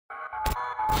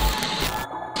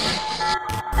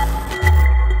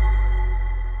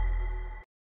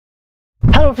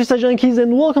Hello Freestyle Junkies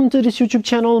and welcome to this YouTube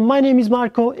channel. My name is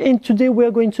Marko and today we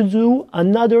are going to do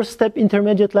another step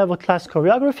intermediate level class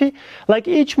choreography. Like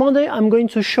each Monday I'm going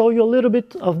to show you a little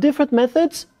bit of different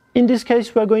methods. In this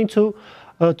case we are going to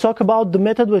talk about the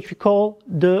method which we call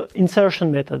the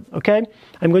insertion method, okay?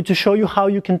 I'm going to show you how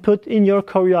you can put in your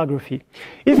choreography.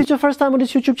 If it's your first time on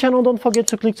this YouTube channel, don't forget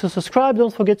to click to subscribe,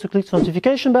 don't forget to click the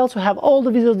notification bell to have all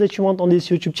the videos that you want on this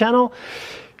YouTube channel.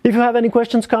 If you have any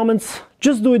questions, comments,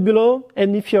 just do it below,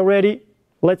 and if you're ready,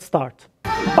 let's start.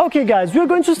 Okay guys, we're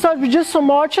going to start with just some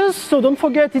marches, so don't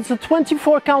forget it's a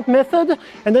 24 count method,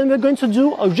 and then we're going to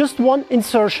do just one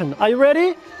insertion. Are you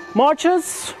ready?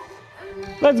 Marches,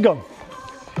 let's go.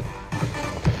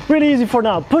 Really easy for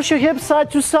now. Push your hips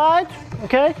side to side,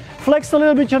 okay? Flex a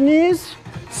little bit your knees,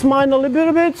 smile a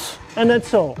little bit, and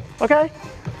that's all, okay?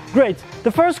 Great.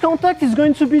 The first contact is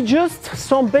going to be just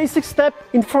some basic step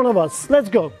in front of us. Let's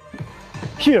go.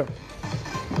 Here.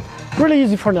 Really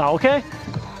easy for now, okay?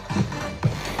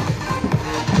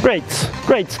 Great,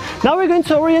 great. Now we're going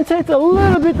to orientate a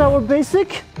little bit our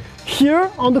basic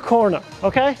here on the corner,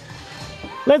 okay?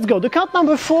 Let's go. The count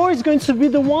number 4 is going to be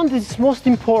the one that is most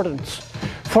important.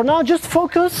 For now, just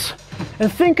focus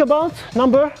and think about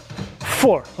number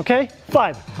 4, okay?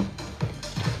 5,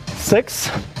 6,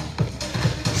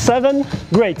 7,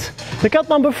 great. The count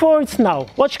number 4 is now.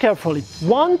 Watch carefully.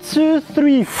 1, 2,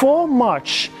 3, 4,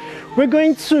 march. We're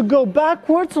going to go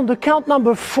backwards on the count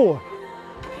number 4.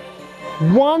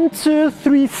 1, 2,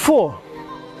 3, 4.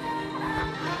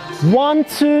 1,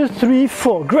 2, 3,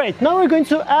 4. Great. Now we're going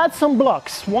to add some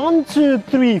blocks. 1, 2,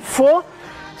 3, 4,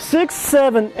 6,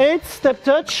 7, 8. Step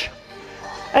touch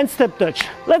and step touch.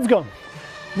 Let's go.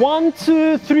 1,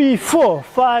 2, 3, 4,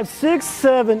 5, 6,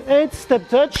 7, 8. Step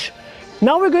touch.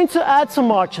 Now we're going to add some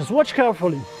marches. Watch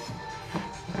carefully.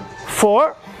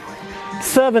 4,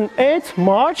 7, 8,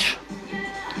 march.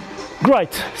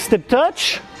 Great. Step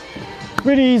touch.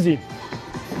 Really easy.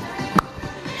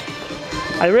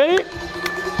 Are you ready?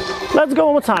 Let's go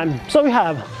one more time. So we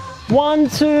have 1,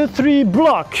 2, 3,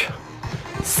 block.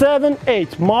 7,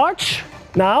 8, march.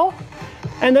 Now.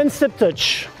 And then step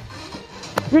touch.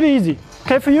 Really easy.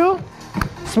 Okay for you?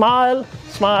 Smile,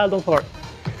 smile, don't worry.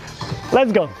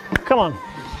 Let's go. Come on.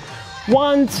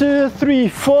 1, 2, 3,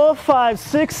 4, 5,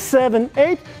 6, 7,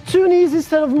 8. 2 knees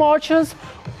instead of marches.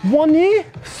 1 knee,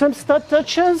 some step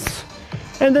touches,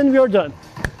 and then we are done.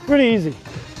 Really easy.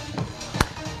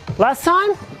 Last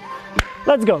time.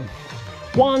 Let's go.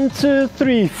 1, 2,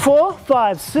 3, 4,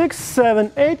 5, 6,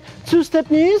 7, 8. 2 step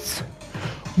knees.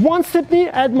 1 step knee,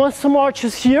 add some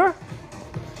marches here.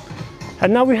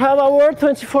 And now we have our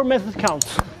 24 method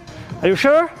count. Are you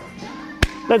sure?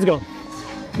 Let's go.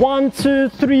 1, 2,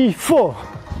 3, 4,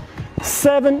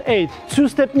 7, 8. 2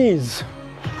 step knees.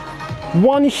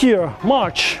 1 here,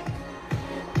 march.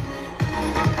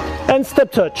 And step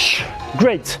touch.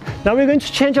 Great. Now we're going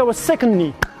to change our second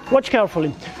knee. Watch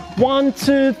carefully. 1,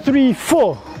 2, 3,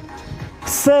 4,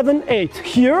 7, 8.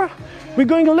 Here, we're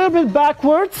going a little bit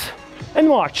backwards and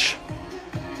march.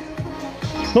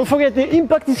 Don't forget the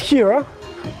impact is here.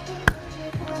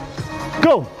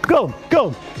 Go, go,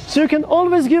 go. So you can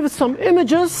always give some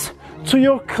images to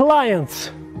your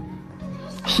clients.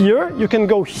 Here, you can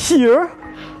go here,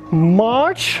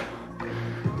 march,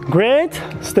 great,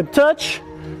 step touch.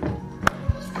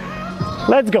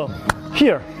 Let's go.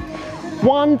 Here,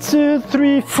 1, 2,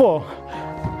 3, 4,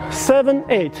 7,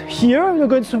 8. Here, you're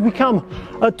going to become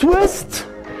a twist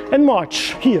and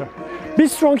march here. Be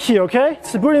strong here, okay?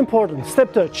 It's really important.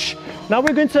 Step touch. Now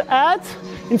we're going to add,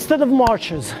 instead of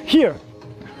marches, here.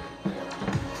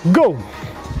 Go.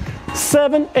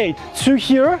 7, 8. 2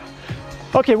 here.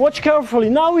 Okay, watch carefully.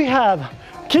 Now we have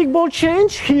kickball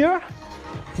change here.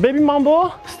 Baby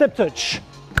mambo, step touch.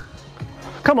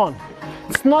 Come on.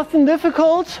 It's nothing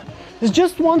difficult. It's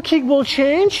just one kickball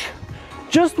change.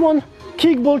 Just one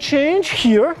kickball change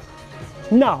here.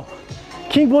 Now,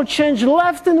 kickball change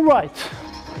left and right.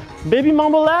 Baby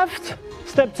mambo left,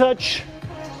 step touch,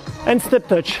 and step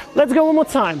touch. Let's go one more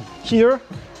time. Here.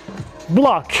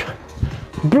 Block.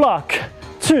 Block,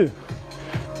 2,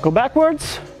 go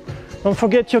backwards, don't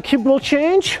forget your kickball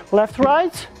change, left,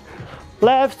 right,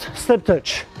 left, step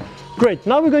touch. Great,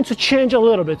 now we're going to change a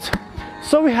little bit.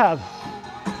 So we have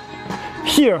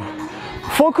here,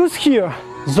 focus here,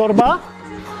 zorba,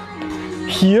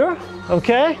 here,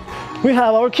 okay, we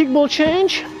have our kickball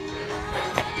change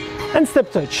and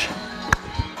step touch.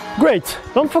 Great,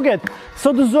 don't forget,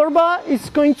 so the zorba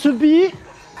is going to be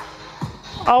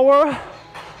our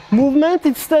movement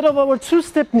instead of our 2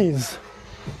 step knees.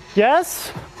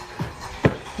 Yes?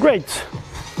 Great.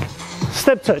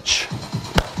 Step touch.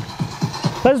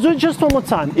 Let's do it just one more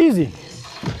time. Easy.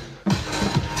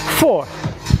 4,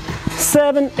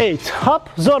 7, 8, hop,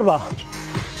 zorba.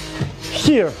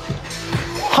 Here,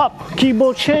 hop,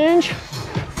 kickball change,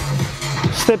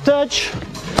 step touch.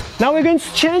 Now we're going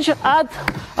to change at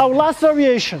our last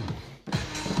variation.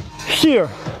 Here,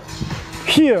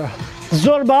 here,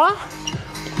 zorba.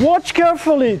 Watch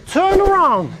carefully, turn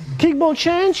around, kickball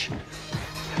change,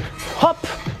 hop,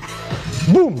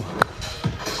 boom,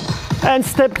 and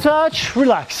step touch,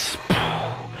 relax.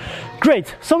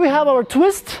 Great, so we have our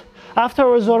twist after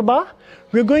our zorba.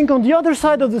 We're going on the other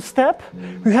side of the step.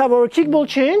 We have our kickball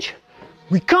change,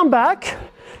 we come back,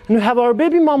 and we have our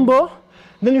baby mambo,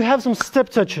 then you have some step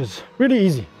touches, really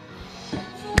easy.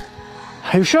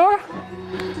 Are you sure?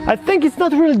 I think it's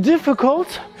not really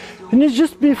difficult, you need to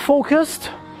just be focused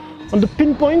on the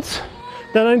pinpoints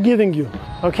that I'm giving you,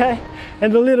 okay?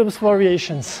 And the little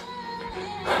variations.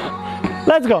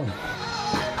 Let's go.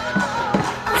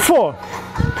 4,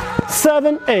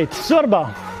 7, 8,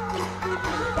 zorba.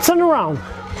 Turn around,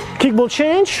 kickball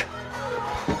change.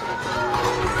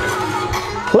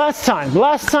 Last time,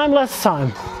 last time, last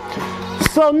time.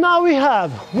 So now we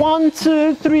have 1,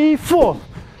 2, 3, 4,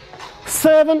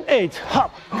 7, 8,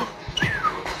 hop.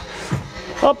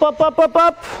 Up, up, up, up,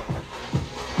 up.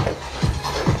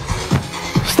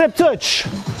 Step touch.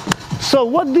 So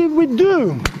what did we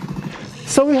do?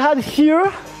 So we had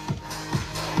here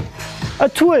a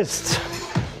twist,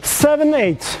 7,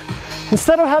 8.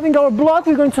 Instead of having our block,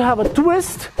 we're going to have a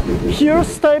twist, here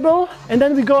stable, and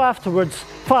then we go afterwards.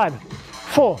 5,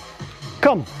 4,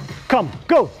 come, come,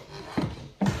 go.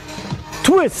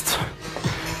 Twist,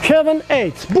 7,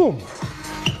 8, boom.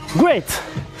 Great.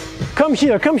 Come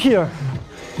here, come here.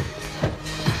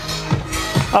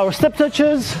 Our step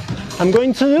touches. I'm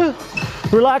going to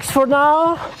relax for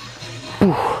now.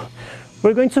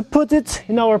 We're going to put it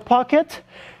in our pocket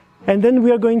and then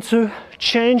we are going to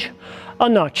change a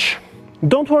notch.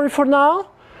 Don't worry for now,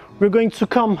 we're going to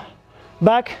come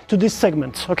back to this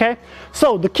segment, okay?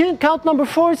 So the count number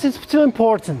 4 is still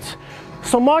important.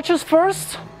 So marches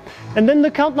first, and then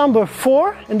the count number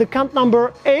 4 and the count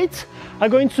number 8 are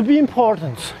going to be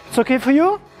important. It's okay for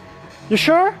you? You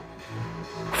sure?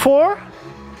 4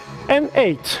 and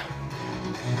 8.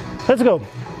 Let's go.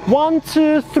 1,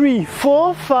 2, 3,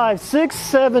 4, 5, 6,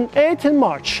 7, 8, and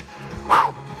march.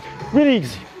 Whew. Really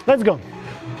easy. Let's go.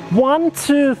 1,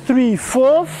 2, 3,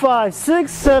 4, 5,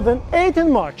 6, 7, 8,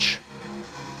 and march.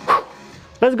 Whew.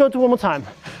 Let's go to one more time.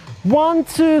 1,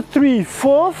 2, 3,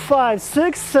 4, 5,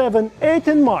 6, 7, 8,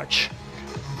 and march.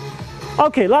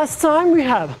 Okay, last time we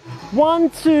have 1,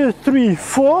 2, 3,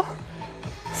 4,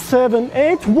 7,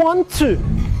 8, 1, 2.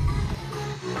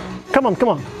 Come on, come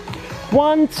on.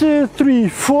 1, 2, 3,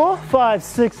 4, 5,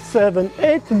 6, 7,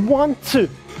 8, 1, 2.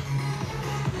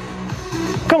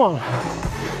 Come on.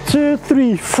 2,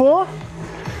 3, 4,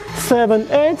 7,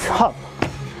 8, hop.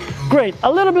 Great, a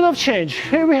little bit of change.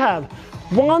 Here we have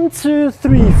 1, 2,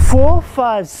 3, 4,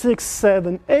 5, 6,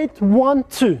 7, 8, 1,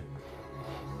 2.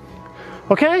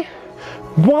 Okay?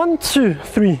 1, 2,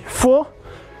 3, 4,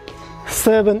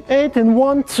 7, 8, and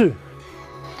 1, 2.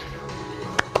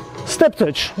 Step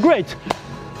touch. Great.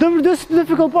 This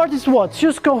difficult part is what?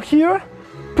 Just go here,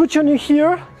 put your knee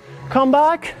here, come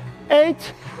back, 8,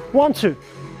 1, 2.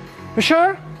 You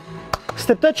sure?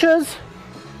 Step touches.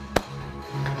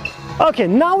 Okay,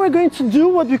 now we're going to do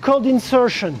what we call the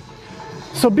insertion.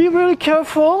 So be really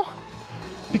careful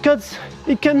because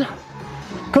it can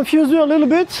confuse you a little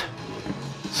bit.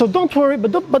 So don't worry,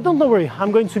 but don't worry,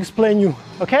 I'm going to explain you,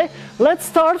 okay? Let's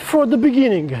start from the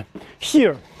beginning.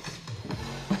 Here,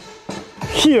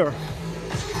 here,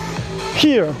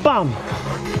 here, bam.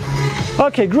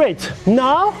 Okay, great.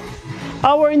 Now,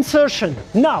 our insertion.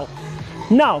 Now,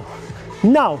 now,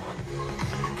 now,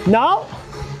 now,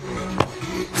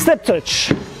 step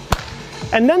touch.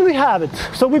 And then we have it.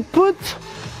 So we put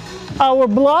our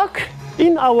block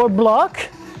in our block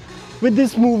with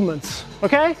these movements,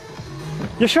 okay?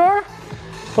 You sure?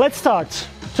 Let's start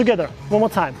together, one more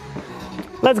time.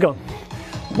 Let's go.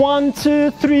 1,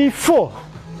 2, 3, 4,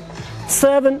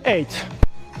 7, 8.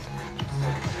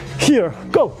 Here,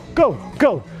 go, go,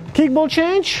 go. Kickball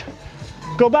change,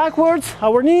 go backwards,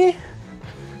 our knee,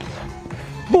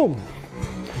 boom.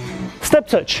 Step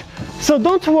touch. So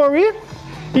don't worry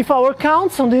if our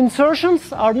counts on the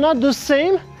insertions are not the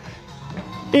same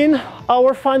in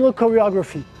our final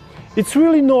choreography. It's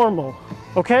really normal,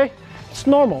 okay? It's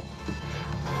normal.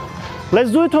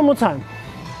 Let's do it one more time.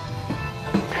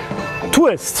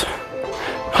 Twist,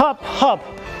 hop, hop,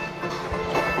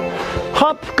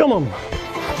 hop, come on.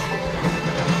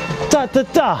 Ta, ta,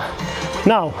 ta.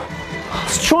 Now,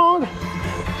 strong,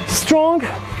 strong,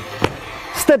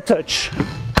 step touch.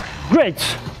 Great.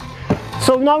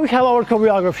 So now we have our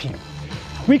choreography.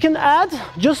 We can add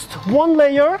just one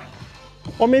layer,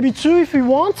 or maybe two if we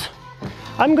want.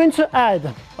 I'm going to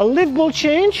add a lift ball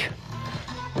change,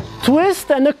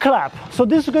 twist, and a clap. So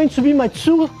this is going to be my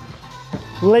two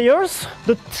layers.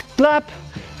 The clap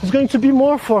is going to be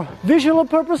more for visual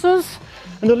purposes,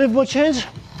 and the lift ball change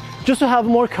just to have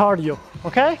more cardio.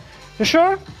 Okay? You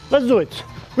sure? Let's do it.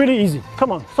 Really easy.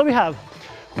 Come on. So we have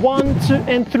 1, 2,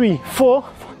 and 3, 4,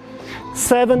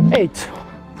 7, 8.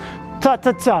 Ta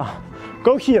ta ta.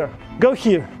 Go here. Go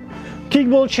here. Kick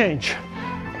ball change.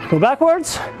 Go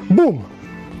backwards. Boom.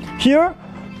 Here.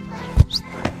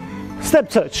 Step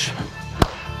touch.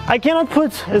 I cannot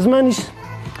put as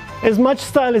much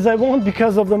style as I want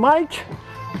because of the mic,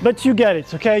 but you get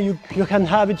it. Okay? You can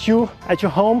have it at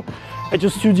your home, at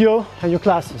your studio, and your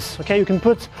classes. Okay? You can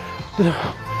put the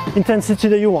intensity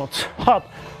that you want. Hop.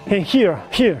 And here.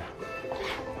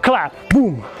 Clap.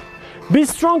 Boom. Be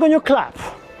strong on your clap.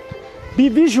 Be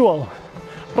visual.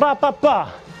 Ra pa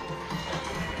pa.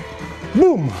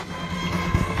 Boom.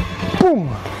 Boom.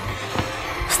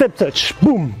 Step touch.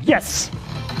 Boom. Yes.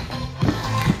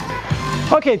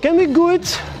 Okay, can we do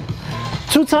it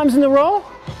 2 times in a row?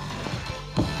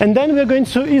 And then we're going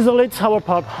to isolate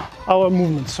our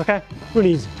movements, okay?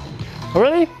 Really easy.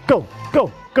 Ready? Go,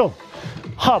 go, go.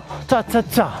 Hop, ta ta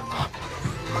ta.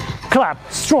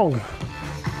 Clap, strong.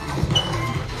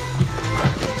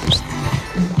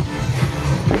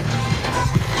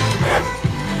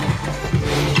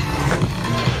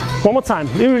 One more time,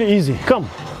 really easy, come.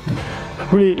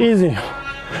 Really easy.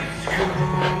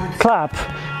 Clap,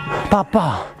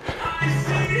 papa,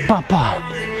 papa,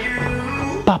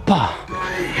 papa,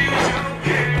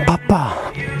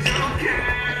 papa,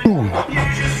 boom.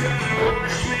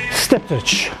 Step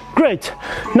touch, great.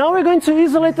 Now we're going to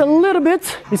isolate a little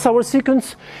bit. It's our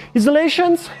sequence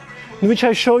isolations, in which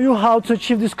I show you how to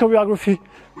achieve this choreography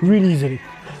really easily.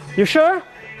 You sure?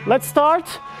 Let's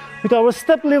start with our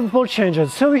step lift ball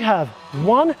changes. So we have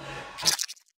 1,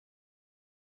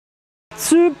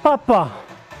 2, papa.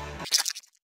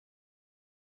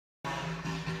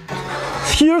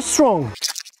 Here strong.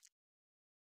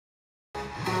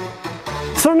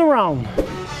 Turn around.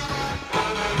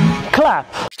 Clap.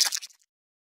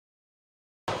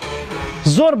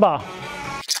 Zorba.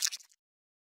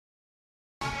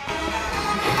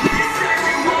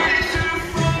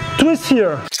 Twist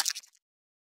here.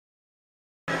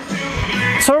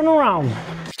 Turn around.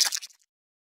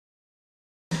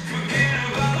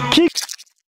 Kick.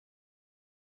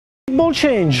 Ball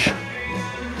change.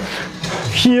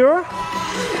 Here.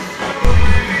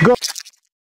 Go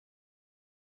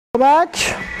back.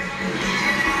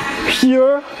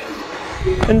 Here.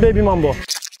 And baby mambo.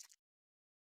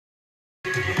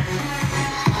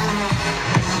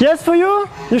 Yes for you?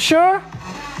 You sure?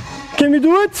 Can we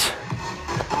do it?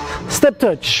 Step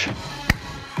touch.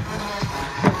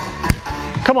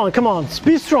 Come on, come on.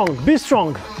 Be strong, be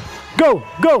strong. Go,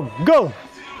 go, go.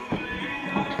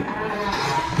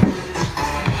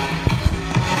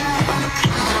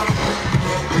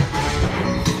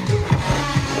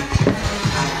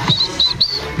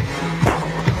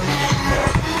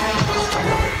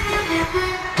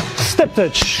 Step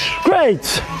touch.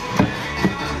 Great.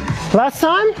 Last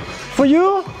time for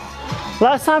you,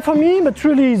 last time for me, but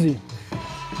really easy.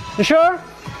 You sure?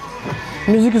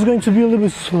 Music is going to be a little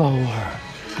bit slower.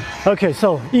 Okay,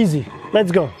 so easy.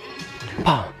 Let's go.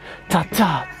 Pa, ta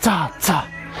ta ta ta,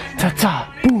 ta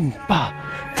ta, boom, pa,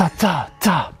 ta ta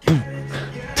ta, boom,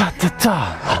 ta ta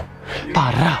ta, pa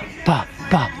ra pa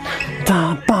pa,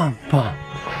 ta pa pa.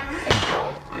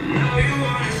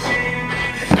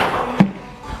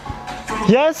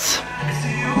 Yes?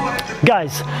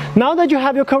 Guys, now that you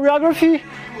have your choreography,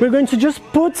 we're going to just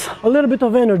put a little bit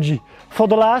of energy for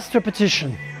the last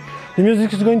repetition. The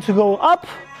music is going to go up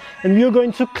and you're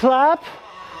going to clap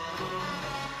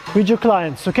with your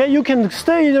clients, okay? You can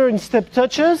stay either in step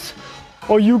touches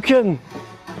or you can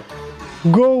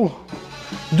go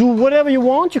do whatever you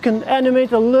want. You can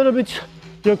animate a little bit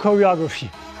your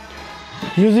choreography.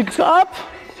 Music's up,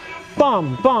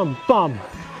 bam, bam, bam.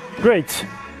 Great.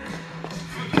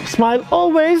 Smile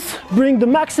always, bring the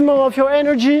maximum of your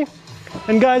energy.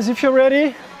 And guys, if you're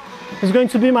ready, it's going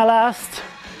to be my last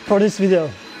for this video.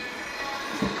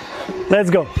 Let's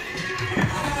go.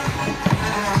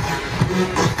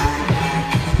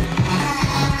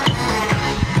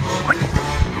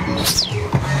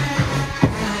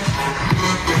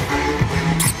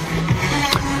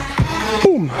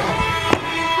 Boom.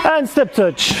 And step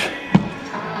touch.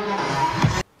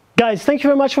 Guys, thank you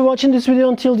very much for watching this video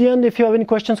until the end. If you have any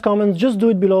questions, comments, just do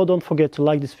it below. Don't forget to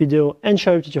like this video and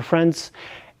share it with your friends.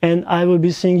 And I will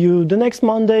be seeing you the next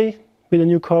Monday with a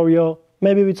new choreo,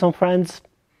 maybe with some friends.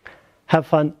 Have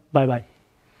fun. Bye bye.